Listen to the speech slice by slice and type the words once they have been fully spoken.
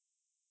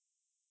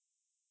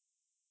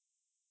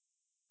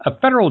A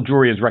federal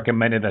jury has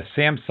recommended that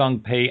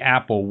Samsung pay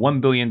Apple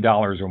 $1 billion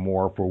or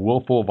more for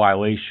willful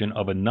violation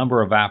of a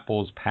number of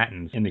Apple's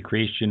patents in the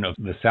creation of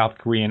the South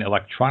Korean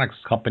electronics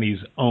company's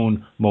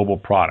own mobile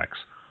products.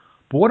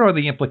 But what are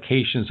the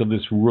implications of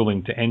this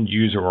ruling to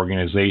end-user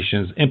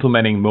organizations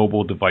implementing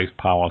mobile device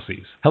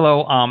policies?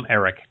 Hello, I'm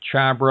Eric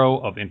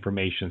Chabrow of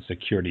Information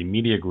Security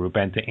Media Group,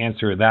 and to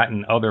answer that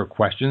and other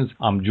questions,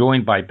 I'm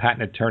joined by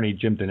patent attorney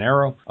Jim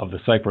Dinero of the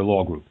Cipher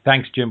Law Group.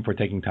 Thanks, Jim, for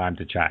taking time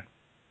to chat.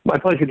 My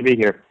pleasure to be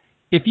here.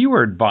 If you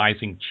were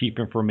advising chief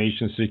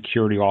information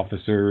security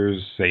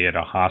officers, say at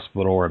a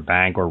hospital or a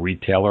bank or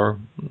retailer,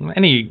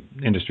 any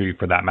industry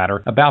for that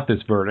matter, about this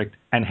verdict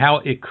and how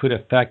it could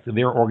affect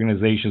their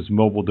organization's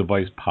mobile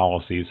device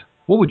policies,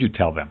 what would you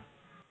tell them?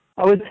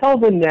 I would tell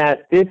them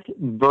that this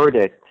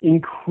verdict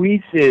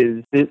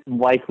increases the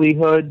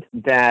likelihood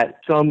that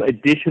some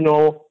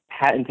additional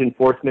patent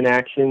enforcement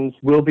actions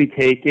will be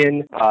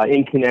taken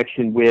in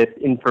connection with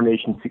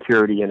information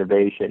security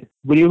innovation.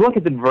 When you look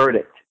at the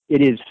verdict,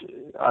 it is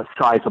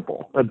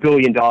sizable. $1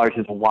 billion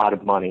is a lot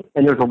of money,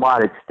 and there's a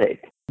lot at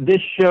stake.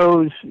 This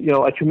shows,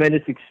 a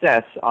tremendous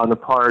success on the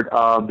part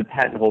of the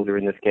patent holder,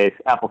 in this case,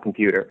 Apple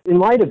Computer. In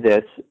light of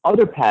this,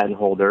 other patent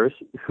holders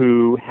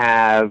who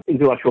have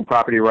intellectual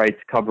property rights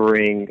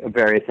covering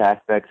various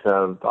aspects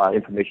of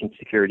information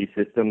security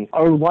systems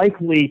are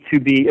likely to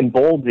be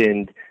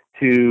emboldened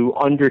to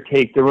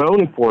undertake their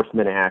own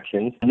enforcement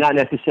actions, not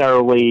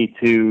necessarily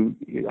to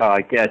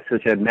get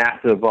such a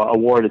massive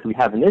award as we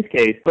have in this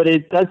case, but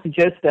it does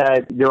suggest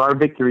that there are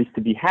victories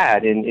to be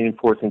had in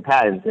enforcing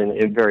patents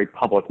in a very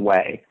public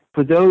way.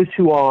 For those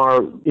who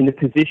are in the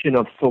position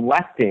of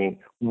selecting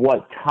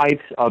what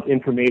types of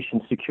information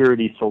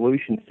security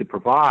solutions to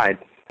provide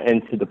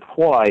and to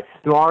deploy,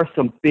 there are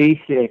some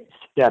basic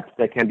steps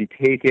that can be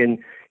taken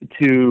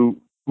to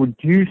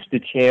reduce the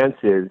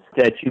chances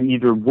that you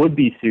either would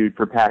be sued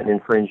for patent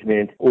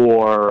infringement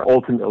or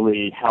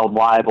ultimately held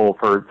liable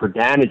for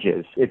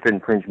damages if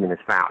infringement is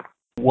found.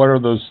 What are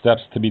those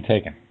steps to be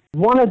taken?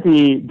 One of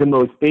the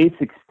most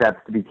basic steps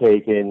to be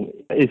taken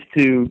is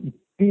to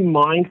be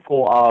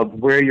mindful of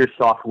where your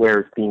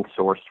software is being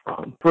sourced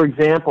from. For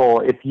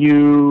example, if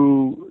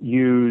you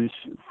use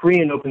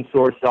free and open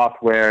source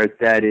software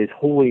that is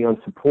wholly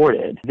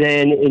unsupported,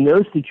 then in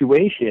those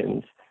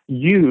situations,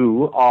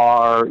 you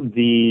are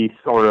the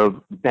sort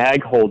of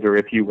bag holder,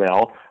 if you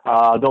will,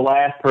 the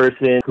last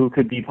person who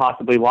could be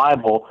possibly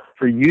liable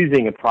for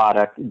using a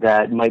product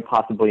that might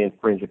possibly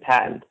infringe a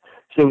patent.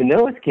 So in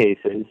those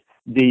cases,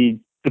 the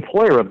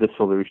deployer of the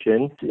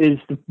solution is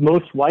the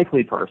most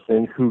likely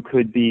person who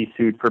could be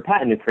sued for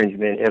patent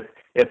infringement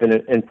if an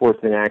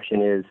enforcement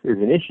action is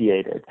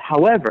initiated.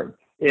 However,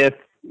 if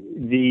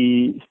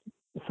the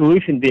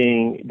solution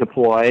being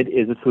deployed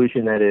is a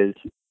solution that is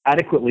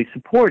adequately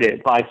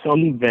supported by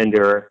some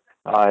vendor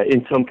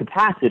in some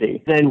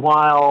capacity, then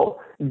while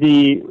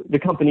the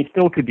company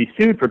still could be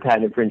sued for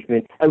patent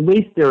infringement, at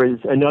least there is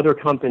another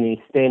company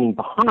standing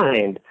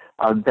behind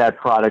that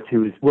product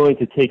who is willing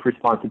to take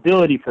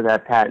responsibility for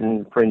that patent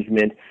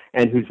infringement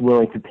and who's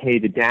willing to pay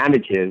the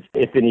damages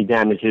if any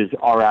damages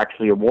are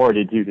actually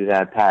awarded due to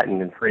that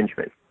patent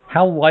infringement.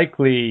 How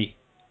likely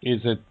is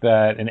it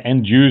that an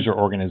end-user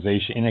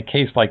organization in a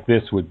case like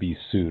this would be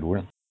sued?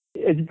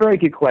 It's a very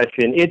good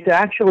question. It's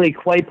actually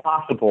quite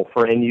possible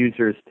for end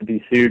users to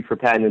be sued for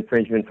patent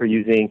infringement for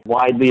using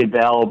widely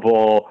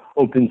available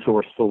open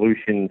source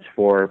solutions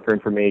for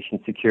information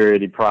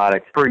security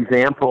products. For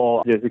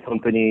example, there's a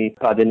company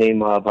by the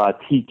name of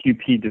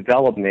TQP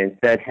Development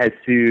that has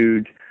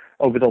sued,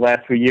 over the last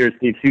 3 years,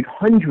 they've sued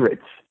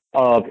hundreds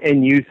of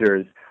end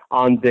users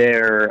on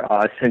their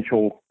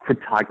essential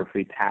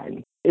cryptography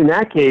patent. In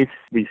that case,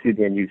 we see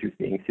the end users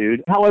being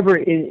sued. However,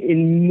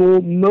 in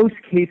most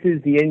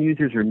cases, the end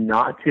users are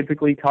not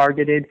typically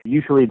targeted.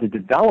 Usually the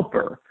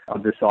developer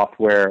of the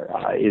software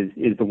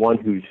is the one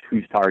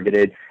who's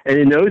targeted. And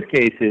in those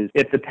cases,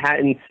 if the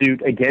patent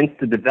suit against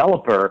the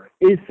developer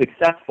is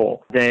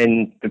successful,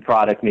 then the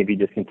product may be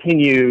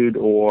discontinued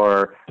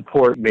or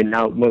support may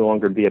no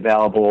longer be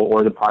available,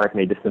 or the product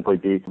may just simply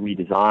be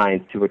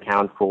redesigned to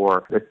account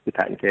for the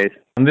patent case.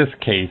 In this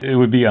case, it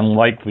would be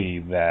unlikely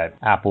that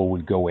Apple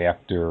would go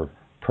after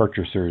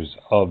purchasers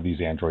of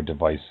these Android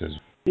devices.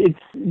 It's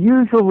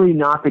usually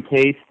not the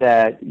case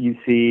that you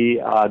see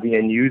the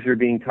end user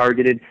being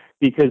targeted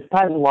because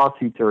patent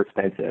lawsuits are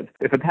expensive.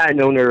 If a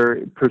patent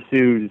owner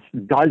pursues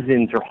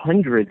dozens or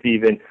hundreds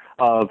even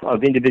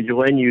of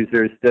individual end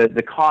users,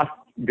 the cost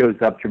goes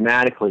up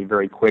dramatically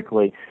very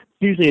quickly.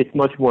 Usually it's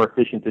much more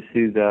efficient to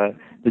sue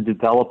the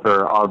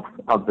developer of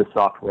the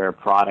software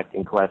product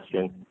in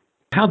question.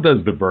 How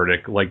does the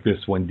verdict like this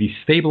one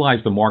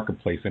destabilize the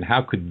marketplace, and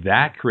how could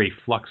that create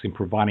flux in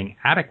providing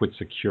adequate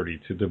security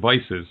to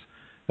devices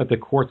that the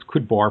courts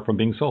could bar from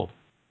being sold?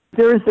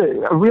 There's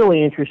a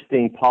really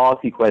interesting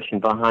policy question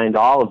behind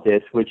all of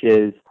this, which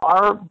is,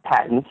 are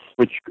patents,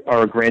 which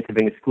are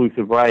granted an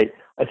exclusive right,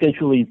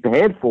 essentially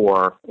bad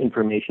for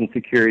information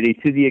security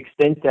to the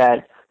extent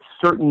that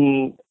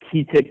certain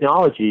key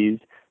technologies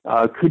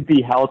could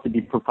be held to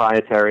be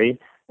proprietary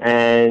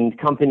and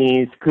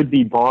companies could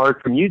be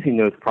barred from using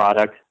those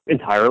products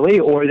entirely,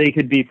 or they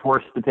could be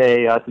forced to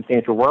pay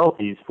substantial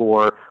royalties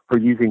for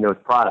using those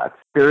products.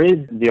 There is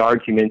the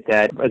argument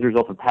that as a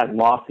result of patent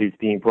lawsuits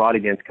being brought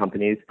against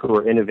companies who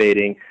are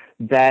innovating,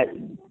 that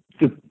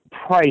the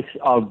price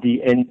of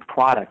the end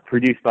product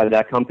produced by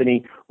that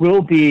company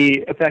will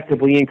be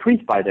effectively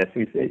increased by this.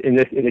 In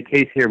the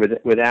case here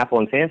with Apple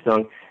and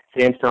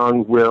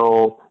Samsung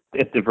will,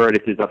 if the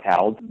verdict is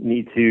upheld,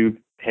 need to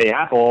pay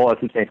Apple a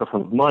substantial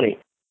sum of money.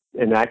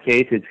 In that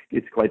case,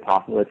 it's quite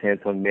possible that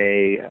Samsung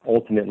may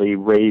ultimately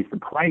raise the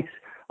price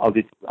of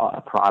its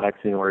products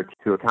in order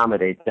to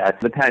accommodate that.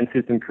 The patent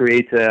system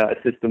creates a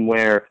system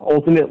where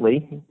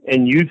ultimately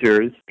end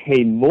users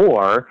pay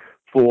more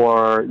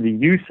for the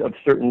use of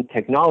certain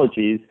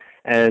technologies,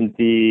 and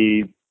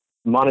the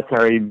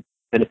monetary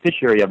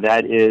beneficiary of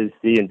that is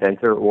the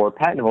inventor or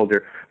patent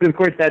holder. But of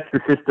course, that's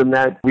the system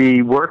that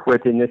we work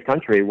with in this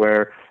country,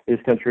 where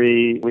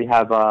we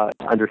have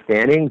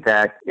understanding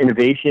that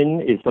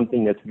innovation is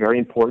something that's very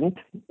important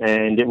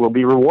and it will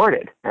be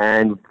rewarded.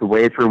 And the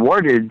way it's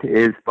rewarded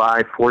is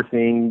by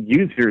forcing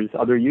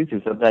other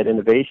users of that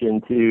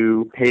innovation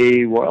to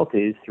pay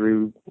royalties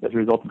as a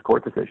result of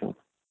court decisions.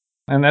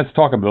 And let's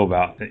talk a bit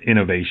about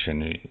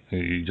innovation.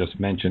 You just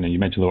mentioned, and you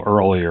mentioned a little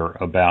earlier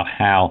about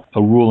how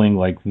a ruling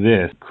like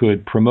this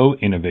could promote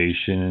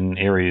innovation in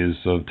areas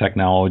of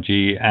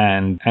technology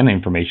and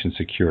information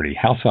security.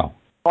 How so?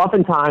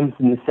 Oftentimes,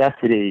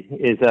 necessity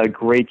is a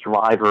great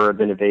driver of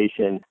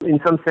innovation.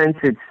 In some sense,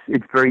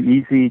 it's very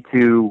easy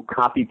to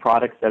copy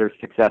products that are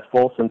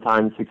successful.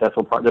 Sometimes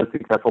those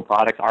successful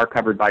products are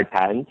covered by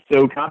patents.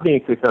 So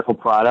copying successful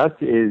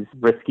products is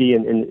risky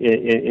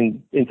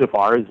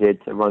insofar as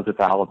it runs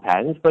afoul of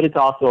patents, but it's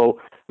also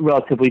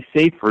relatively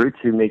safer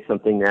to make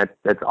something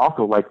that's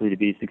also likely to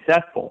be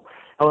successful.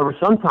 However,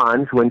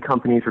 sometimes when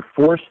companies are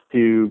forced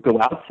to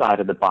go outside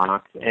of the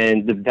box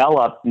and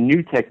develop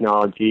new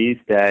technologies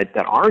that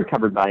aren't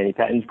covered by any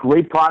patents,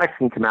 great products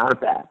can come out of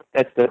that.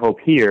 That's the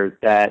hope here,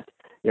 that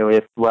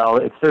if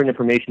certain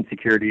information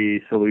security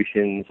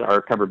solutions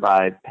are covered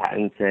by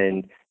patents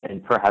and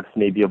perhaps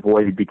may be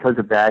avoided because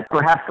of that,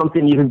 perhaps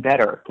something even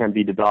better can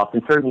be developed.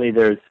 And certainly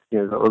there's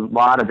a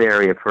lot of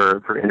area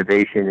for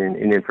innovation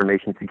in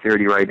information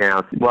security right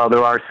now. While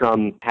there are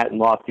some patent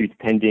lawsuits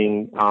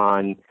pending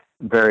on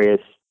various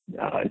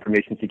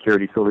information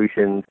security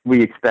solutions,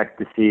 we expect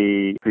to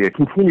see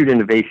continued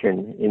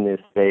innovation in this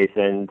space,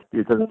 and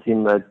it doesn't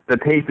seem that the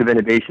pace of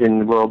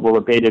innovation will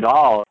abate at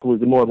all.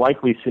 The more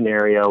likely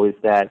scenario is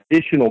that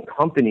additional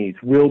companies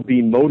will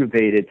be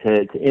motivated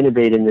to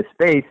innovate in this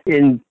space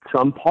in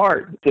some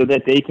part so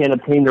that they can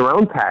obtain their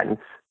own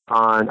patents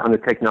on the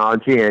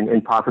technology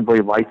and possibly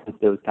license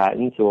those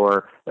patents,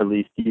 or at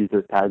least use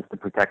those patents to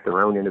protect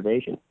their own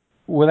innovation.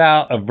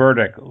 Without a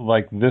verdict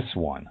like this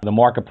one, the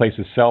marketplace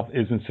itself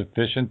isn't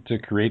sufficient to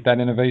create that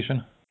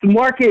innovation? The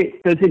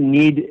market doesn't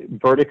need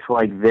verdicts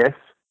like this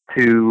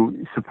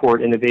to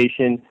support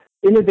innovation.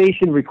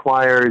 Innovation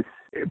requires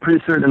a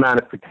certain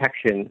amount of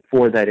protection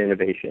for that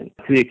innovation.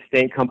 To the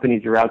extent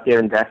companies are out there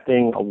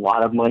investing a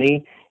lot of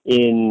money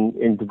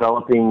in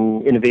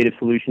developing innovative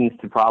solutions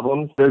to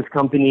problems, those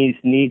companies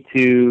need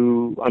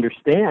to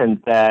understand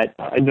that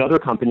another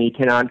company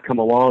cannot come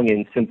along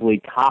and simply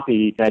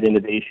copy that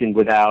innovation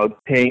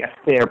without paying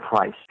a fair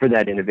price for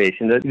that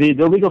innovation.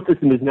 The legal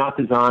system is not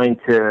designed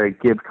to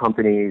give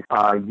companies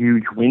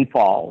huge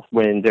windfalls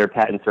when their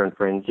patents are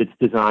infringed. It's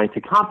designed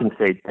to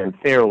compensate them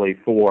fairly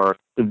for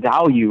the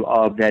value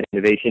of that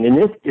innovation.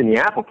 In the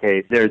Apple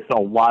case, there's a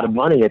lot of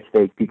money at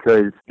stake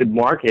because the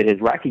market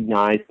has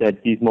recognized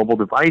that these mobile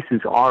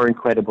devices are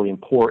incredibly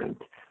important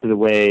to the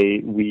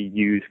way we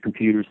use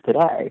computers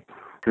today.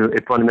 So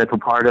a fundamental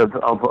part of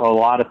a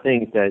lot of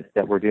things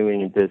that we're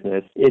doing in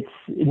business. It's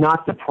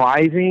not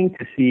surprising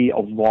to see a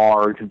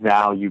large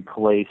value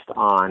placed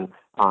on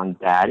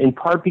that, in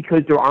part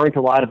because there aren't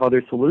a lot of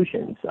other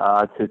solutions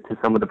to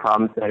some of the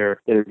problems that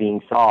are being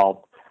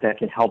solved that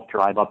can help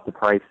drive up the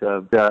price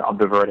of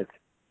the verdict.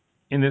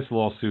 In this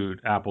lawsuit,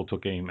 Apple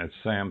took aim at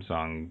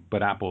Samsung,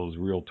 but Apple's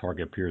real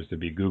target appears to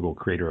be Google,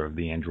 creator of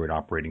the Android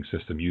operating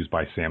system used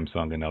by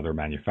Samsung and other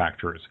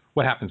manufacturers.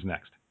 What happens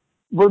next?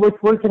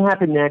 What can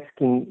happen next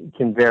can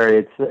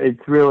vary.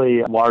 It's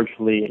really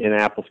largely in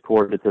Apple's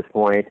court at this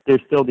point.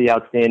 There's still the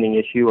outstanding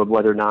issue of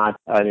whether or not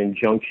an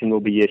injunction will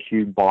be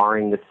issued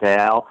barring the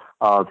sale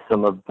of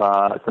some of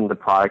the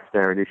products that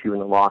are at issue in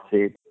the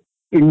lawsuit.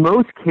 In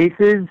most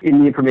cases,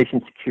 in the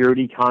information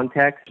security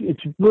context,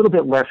 it's a little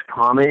bit less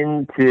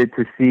common to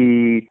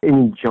see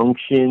an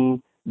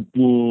injunction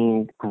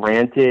being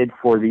granted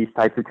for these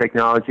types of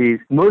technologies.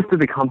 Most of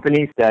the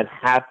companies that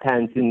have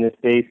patents in this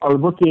space are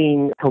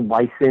looking to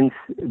license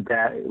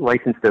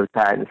those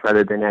patents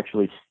rather than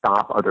actually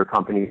stop other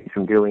companies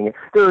from doing it.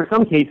 There are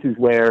some cases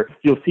where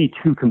you'll see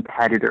two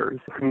competitors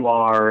who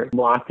are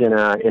locked in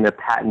a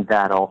patent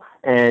battle,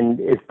 and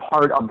as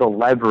part of the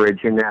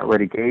leverage in that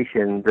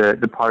litigation,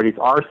 the parties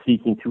are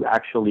seeking to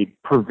actually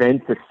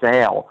prevent the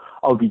sale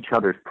of each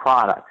other's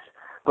products.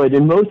 But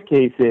in most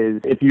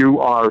cases, if you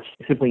are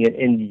simply an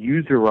end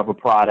user of a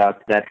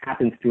product that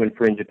happens to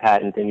infringe a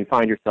patent and you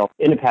find yourself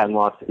in a patent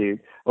lawsuit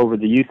over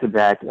the use of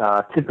that,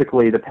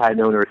 typically the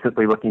patent owner is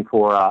simply looking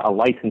for a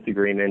license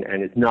agreement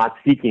and is not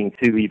seeking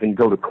to even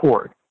go to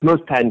court.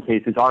 Most patent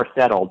cases are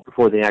settled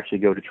before they actually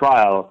go to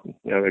trial,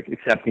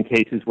 except in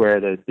cases where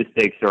the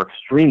stakes are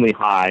extremely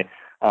high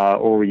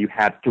or where you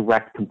have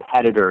direct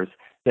competitors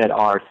that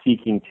are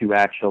seeking to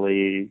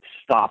actually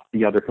stop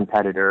the other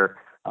competitor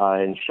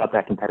and shut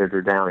that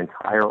competitor down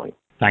entirely.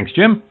 Thanks,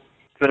 Jim.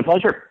 It's been a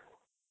pleasure.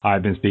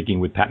 I've been speaking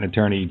with patent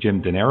attorney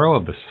Jim Dinero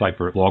of the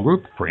Cipher Law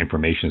Group. For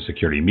Information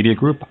Security Media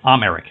Group,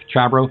 I'm Eric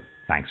Chabrow.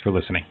 Thanks for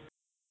listening.